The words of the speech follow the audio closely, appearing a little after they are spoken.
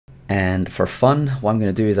And for fun, what I'm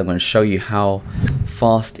going to do is I'm going to show you how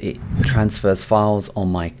fast it transfers files on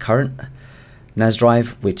my current NAS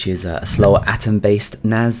drive, which is a slower Atom-based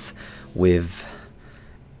NAS with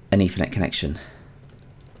an Ethernet connection.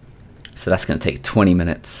 So that's going to take 20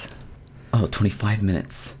 minutes. Oh, 25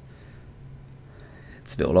 minutes.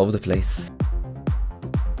 It's a bit all over the place.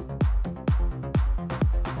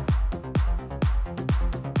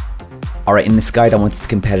 Alright, in this guide I wanted to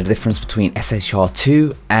compare the difference between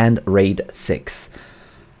SHR2 and RAID6.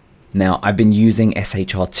 Now, I've been using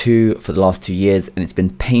SHR2 for the last 2 years and it's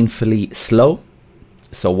been painfully slow.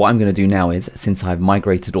 So what I'm going to do now is, since I've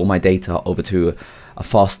migrated all my data over to a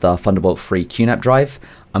faster Thunderbolt-free QNAP drive,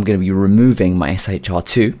 I'm going to be removing my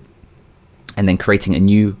SHR2 and then creating a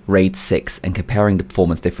new RAID6 and comparing the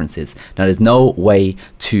performance differences. Now, there's no way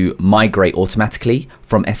to migrate automatically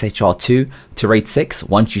from SHR2 to RAID6.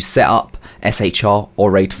 Once you set up SHR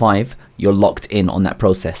or RAID5, you're locked in on that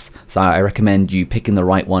process. So I recommend you picking the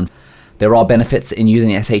right one. There are benefits in using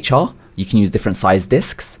SHR. You can use different size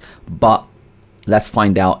disks, but let's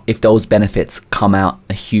find out if those benefits come out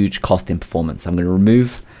a huge cost in performance. I'm going to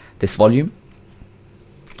remove this volume.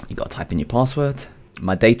 You got to type in your password.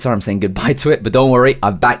 My data, I'm saying goodbye to it, but don't worry,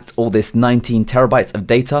 I've backed all this 19 terabytes of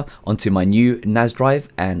data onto my new NAS drive,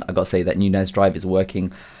 and I got to say that new NAS drive is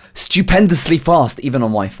working stupendously fast, even on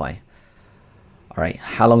Wi-Fi. All right,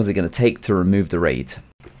 how long is it going to take to remove the RAID?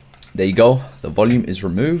 There you go, the volume is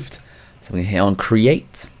removed. So I'm going to hit on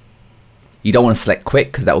create. You don't want to select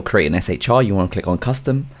quick because that will create an SHR. You want to click on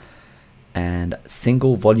custom and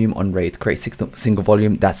single volume on RAID. Create single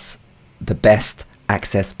volume. That's the best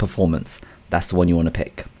access performance. That's the one you want to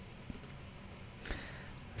pick.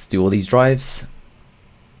 Let's do all these drives.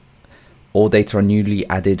 All data on newly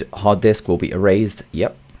added hard disk will be erased.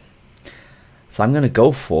 Yep. So I'm going to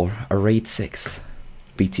go for a RAID6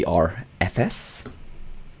 BTR FS.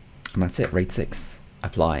 And that's it, RAID6.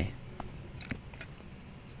 Apply.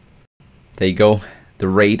 There you go. The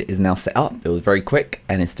RAID is now set up. It was very quick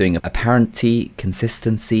and it's doing a parency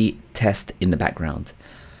consistency test in the background.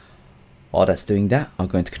 While that's doing that, I'll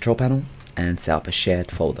go into control panel and set up a shared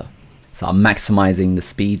folder. So I'm maximizing the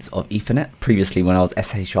speeds of Ethernet. Previously, when I was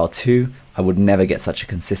SHR2, I would never get such a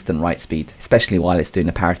consistent write speed, especially while it's doing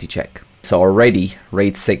a parity check. So already,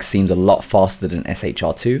 RAID6 seems a lot faster than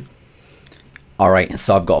SHR2. Alright,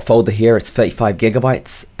 so I've got a folder here, it's 35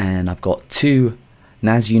 gigabytes, and I've got 2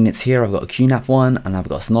 NAS units here. I've got a QNAP one and I've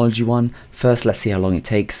got a Synology one. First, let's see how long it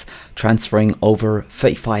takes transferring over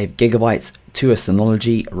 35 gigabytes to a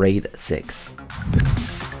Synology RAID6.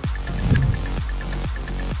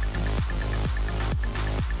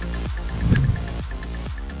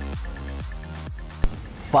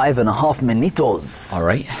 Five and a half minutos. All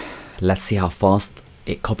right, let's see how fast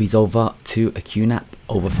it copies over to a QNAP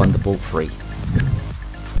over Thunderbolt 3.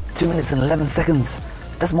 2 minutes and 11 seconds.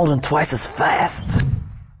 That's more than twice as fast.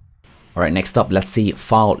 All right, next up, let's see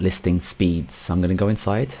file listing speeds. So I'm going to go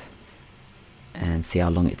inside and see how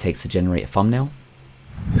long it takes to generate a thumbnail.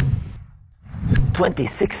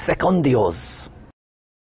 26 secondios.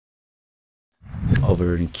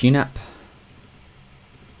 Over in QNAP.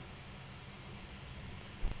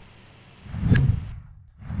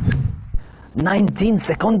 19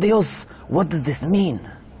 secondios? What does this mean?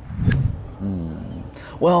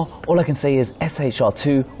 Well, all I can say is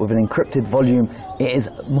SHR2 with an encrypted volume, it is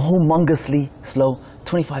humongously slow.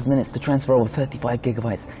 25 minutes to transfer over 35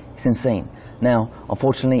 gigabytes. It's insane. Now,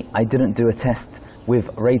 unfortunately, I didn't do a test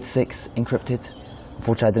with RAID6 encrypted.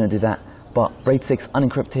 Unfortunately, I didn't do that. But RAID6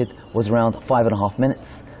 unencrypted was around 5.5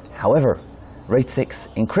 minutes. However,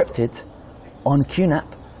 RAID6 encrypted on QNAP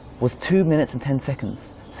was 2 minutes and 10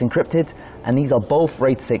 seconds. It's encrypted, and these are both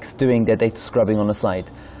RAID6 doing their data scrubbing on the side.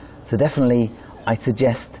 So definitely, I'd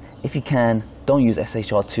suggest, if you can, don't use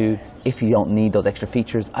SHR2 if you don't need those extra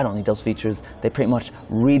features. I don't need those features. They pretty much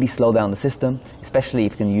really slow down the system, especially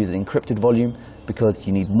if you can use an encrypted volume, because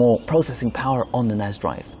you need more processing power on the NAS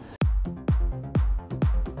drive.